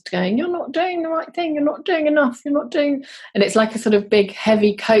 that's just going, you're not doing the right thing, you're not doing enough, you're not doing, and it's like a sort of big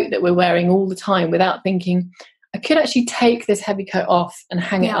heavy coat that we're wearing all the time without thinking, I could actually take this heavy coat off and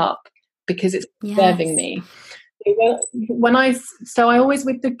hang it up because it's serving me. So I always,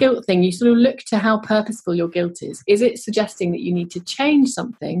 with the guilt thing, you sort of look to how purposeful your guilt is. Is it suggesting that you need to change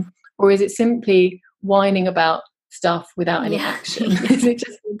something, or is it simply whining about stuff without any action? Is it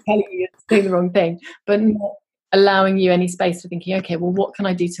just telling you it's doing the wrong thing, but not allowing you any space for thinking, okay, well, what can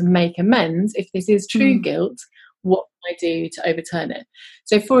I do to make amends? If this is true guilt, what can I do to overturn it?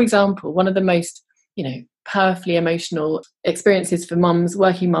 So, for example, one of the most, powerfully emotional experiences for mums,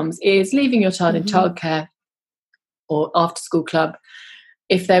 working mums, is leaving your child in childcare or after school club.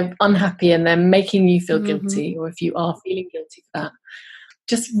 If they're unhappy and they're making you feel guilty, or if you are feeling guilty for that,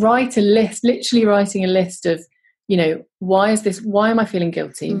 just write a list, literally writing a list of, why am I feeling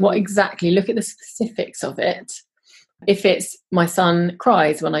guilty? What exactly? Look at the specifics of it. If it's my son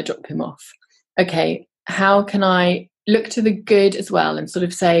cries when I drop him off, okay, how can I look to the good as well and sort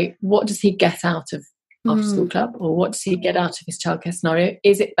of say, what does he get out of after school club, or what does he get out of his childcare scenario?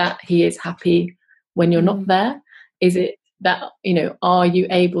 Is it that he is happy when you're not there? Is it that, are you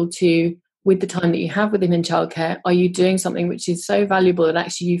able to, with the time that you have with him in childcare, are you doing something which is so valuable that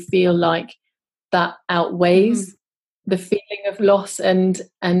actually you feel like that outweighs the feeling of loss and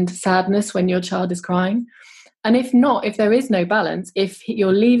sadness when your child is crying? And if not, if there is no balance, if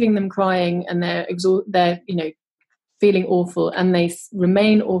you're leaving them crying and they're feeling awful and they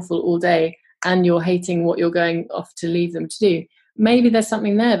remain awful all day, and you're hating what you're going off to leave them to do, maybe there's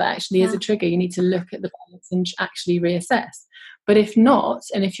something there that actually is a trigger. You need to look at the balance and actually reassess. But if not,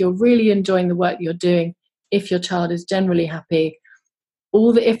 and if you're really enjoying the work you're doing, if your child is generally happy,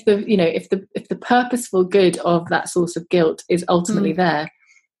 if the purposeful good of that source of guilt is ultimately there,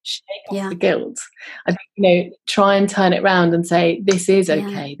 shake off the guilt. I think, try and turn it around and say, this is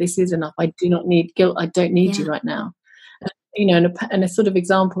okay, this is enough, I do not need guilt, I don't need you right now. And a sort of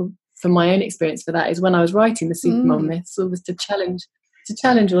example from my own experience for that is when I was writing the Supermom myth, so was to challenge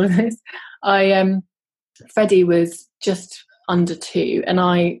all of this. Freddie was just under 2, and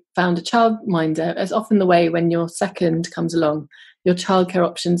I found a childminder. As often the way when your second comes along, your childcare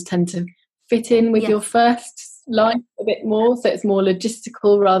options tend to fit in with your first life a bit more, so it's more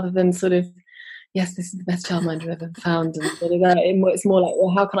logistical rather than sort of, yes, this is the best childminder I've ever found, and it's more like,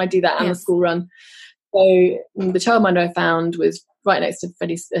 well, how can I do that and the school run? So the childminder I found was right next to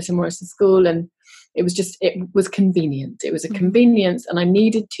Freddie's to Morris's school, and it was convenient. It was a convenience, and I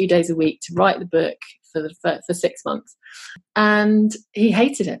needed 2 days a week to write the book for 6 months, and he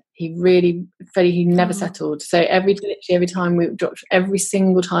hated it. Freddie never settled. So every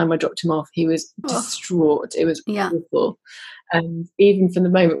single time I dropped him off, he was distraught. It was awful. And even from the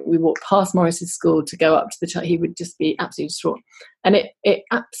moment we walked past Morris's school to go up to the child, he would just be absolutely distraught. And it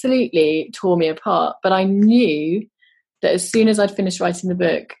absolutely tore me apart. But I knew that as soon as I'd finished writing the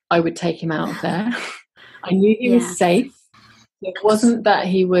book, I would take him out of there. I knew he was safe. It wasn't that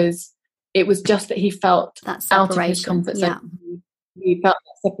it was just that he felt out of his comfort zone. He felt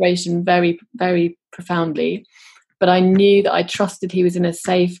that separation very, very profoundly. But I knew that I trusted he was in a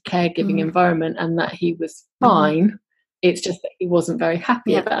safe, caregiving environment and that he was fine. It's just that he wasn't very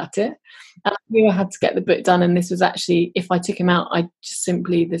happy about it. And I knew I had to get the book done. And this was actually, if I took him out,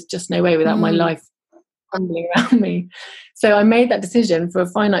 there's just no way without my life crumbling around me. So I made that decision for a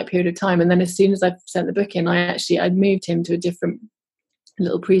finite period of time. And then as soon as I sent the book in, I moved him to a different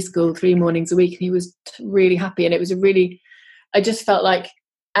little preschool 3 mornings a week. And he was really happy. And it was I just felt like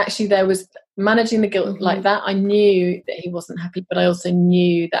actually there was managing the guilt like that. I knew that he wasn't happy, but I also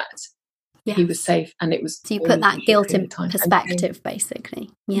knew that he was safe, and it was. So you put that guilt in perspective,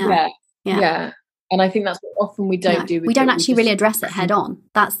 basically. Yeah. And I think that's what often we don't do. We don't actually really address it head on.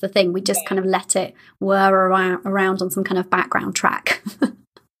 That's the thing. We just kind of let it whir around on some kind of background track.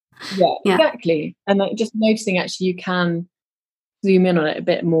 Exactly. And just noticing actually you can zoom in on it a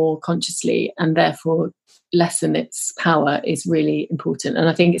bit more consciously and therefore lessen its power is really important. And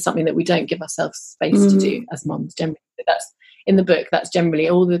I think it's something that we don't give ourselves space to do as mums generally. That's in the book. That's generally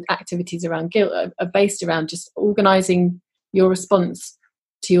all the activities around guilt are based around just organising your response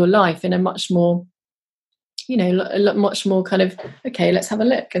to your life in a much more, much more kind of, okay, let's have a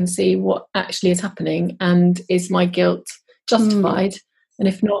look and see what actually is happening, and is my guilt justified? And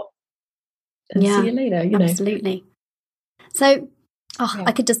if not, then see you later. Absolutely. So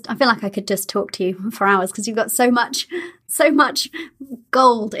I feel like I could just talk to you for hours, because you've got so much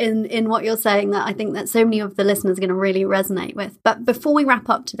gold in what you're saying that I think that so many of the listeners are going to really resonate with. But before we wrap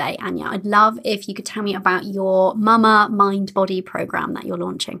up today, Anya, I'd love if you could tell me about your Mama Mind Body program that you're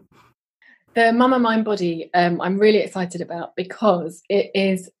launching. The Mama Mind Body, I'm really excited about, because it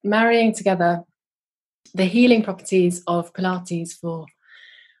is marrying together the healing properties of Pilates for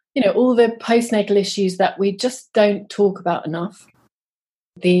all the postnatal issues that we just don't talk about enough.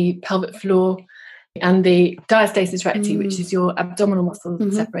 The pelvic floor and the diastasis recti, which is your abdominal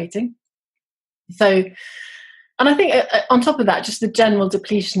muscles separating. So, and I think on top of that, just the general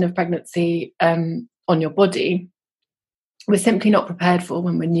depletion of pregnancy on your body, we're simply not prepared for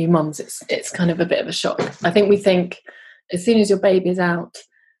when we're new mums. It's kind of a bit of a shock. I think we think as soon as your baby is out,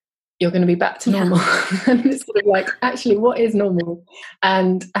 you're going to be back to normal. And it's sort of like, actually, what is normal?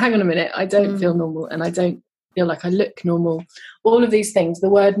 And hang on a minute, I don't feel normal, and I don't feel like I look normal. All of these things, the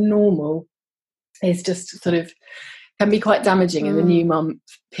word normal is just sort of, can be quite damaging in the new mum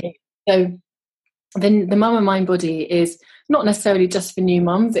period. So then the Mama Mind Body is not necessarily just for new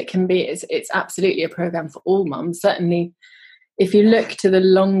mums. It can be, it's absolutely a program for all mums. Certainly, if you look to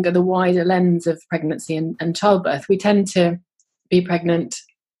the wider lens of pregnancy and childbirth, we tend to be pregnant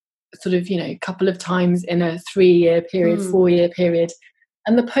sort of, a couple of times in a 3-year period, 4-year period.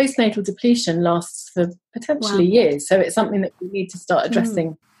 And the postnatal depletion lasts for potentially years. So it's something that we need to start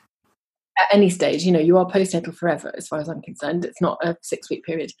addressing at any stage. You are postnatal forever, as far as I'm concerned. It's not a 6-week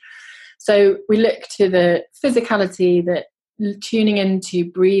period. So we look to the physicality, that tuning into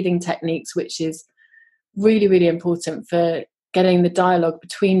breathing techniques, which is really, really important for getting the dialogue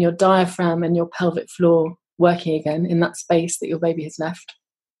between your diaphragm and your pelvic floor working again in that space that your baby has left.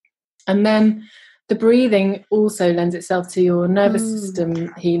 And then the breathing also lends itself to your nervous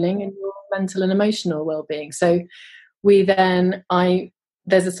system healing and your mental and emotional well-being. So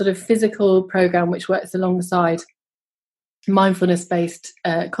there's a sort of physical program which works alongside mindfulness-based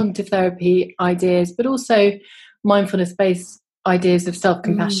cognitive therapy ideas, but also mindfulness-based ideas of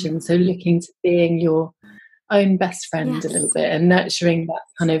self-compassion. So looking to being your own best friend a little bit, and nurturing that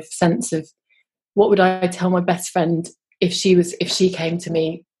kind of sense of, what would I tell my best friend if she came to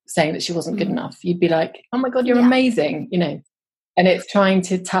me saying that she wasn't good enough? You'd be like, oh my God, you're amazing, you know. And it's trying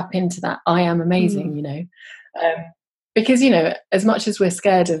to tap into that I am amazing, you know. Because, you know, as much as we're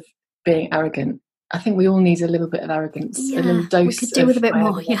scared of being arrogant, I think we all need a little bit of arrogance, a little dose. We could do with a bit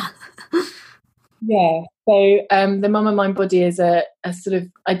more, Yeah. So the Mama Mind Body is a sort of,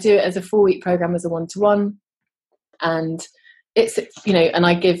 I do it as a 4-week program, as a 1-to-1, and it's, you know, and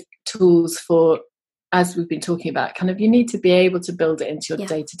I give tools for, as we've been talking about, kind of, you need to be able to build it into your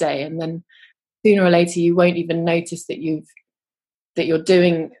day to day, and then sooner or later you won't even notice that you're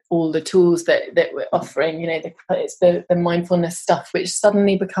doing all the tools that we're offering. You know, it's the mindfulness stuff, which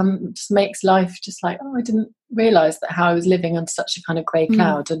suddenly just makes life just like, oh, I didn't realize that how I was living under such a kind of grey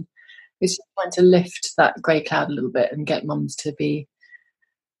cloud. And it's just trying to lift that grey cloud a little bit and get mums to be,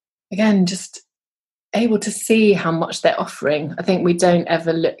 again, just able to see how much they're offering. I think we don't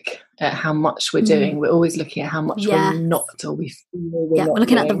ever look at how much we're doing. We're always looking at how much we're not, or we feel we're not we're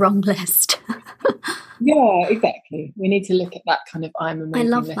looking doing. at the wrong list. Yeah, exactly. We need to look at that kind of I'm amazing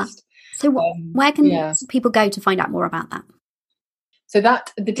list. I love that. So where can people go to find out more about that? So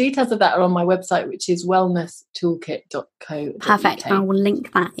the details of that are on my website, which is wellnesstoolkit.co.uk. Perfect. I will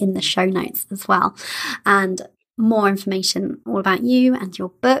link that in the show notes as well. And more information all about you and your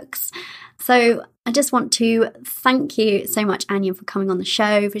books. So I just want to thank you so much, Anya, for coming on the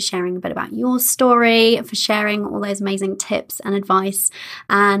show, for sharing a bit about your story, for sharing all those amazing tips and advice.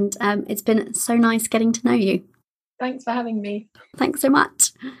 And it's been so nice getting to know you. Thanks for having me. Thanks so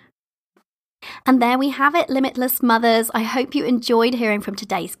much. And there we have it, Limitless Mothers. I hope you enjoyed hearing from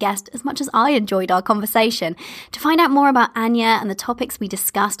today's guest as much as I enjoyed our conversation. To find out more about Anya and the topics we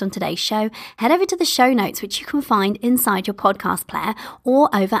discussed on today's show, head over to the show notes, which you can find inside your podcast player, or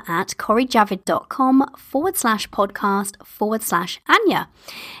over at coreyjavid.com/podcast/Anya.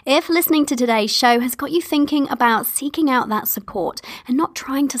 If listening to today's show has got you thinking about seeking out that support and not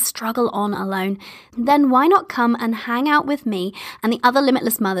trying to struggle on alone, then why not come and hang out with me and the other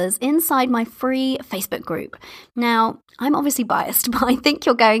Limitless Mothers inside my free Facebook group. Now, I'm obviously biased, but I think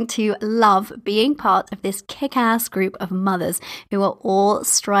you're going to love being part of this kick-ass group of mothers who are all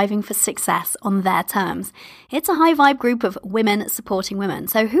striving for success on their terms. It's a high-vibe group of women supporting women,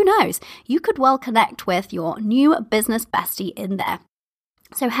 so who knows? You could well connect with your new business bestie in there.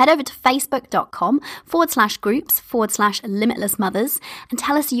 So head over to facebook.com/groups/Limitless Mothers and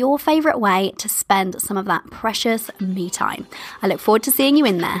tell us your favourite way to spend some of that precious me time. I look forward to seeing you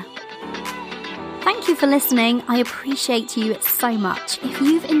in there. Thank you for listening. I appreciate you so much. If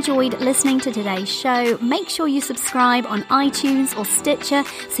you've enjoyed listening to today's show, make sure you subscribe on iTunes or Stitcher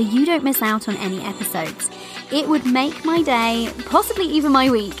so you don't miss out on any episodes. It would make my day, possibly even my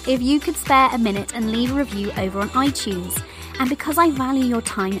week, if you could spare a minute and leave a review over on iTunes. And because I value your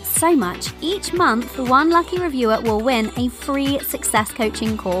time so much, each month one lucky reviewer will win a free success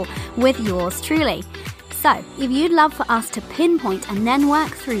coaching call with yours truly. So, if you'd love for us to pinpoint and then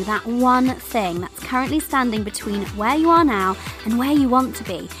work through that one thing that's currently standing between where you are now and where you want to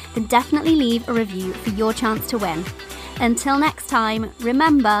be, then definitely leave a review for your chance to win. Until next time,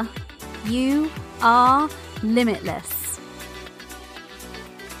 remember, you are limitless.